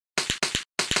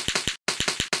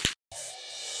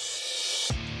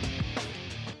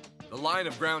line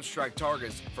of ground strike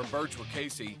targets from Birchwood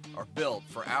Casey are built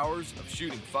for hours of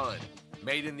shooting fun.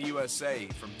 Made in the USA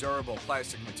from durable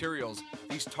plastic materials,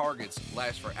 these targets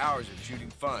last for hours of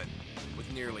shooting fun,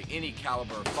 with nearly any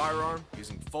caliber of firearm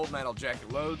using full metal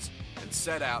jacket loads and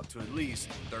set out to at least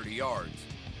 30 yards.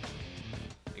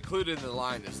 Included in the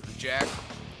line is the Jack,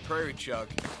 Prairie Chuck,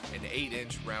 and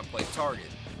 8-inch round plate target.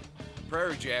 The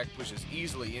Prairie Jack pushes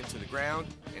easily into the ground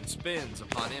and spins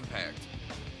upon impact.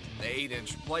 The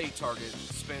 8-inch plate target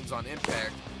spins on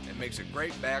impact and makes a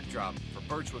great backdrop for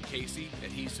Birchwood Casey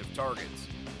adhesive targets.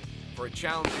 For a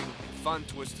challenging and fun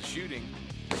twist to shooting,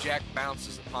 the Jack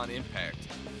bounces upon impact.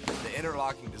 The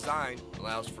interlocking design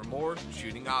allows for more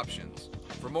shooting options.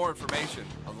 For more information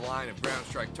on the line of ground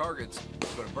strike targets,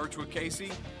 go to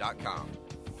birchwoodcasey.com.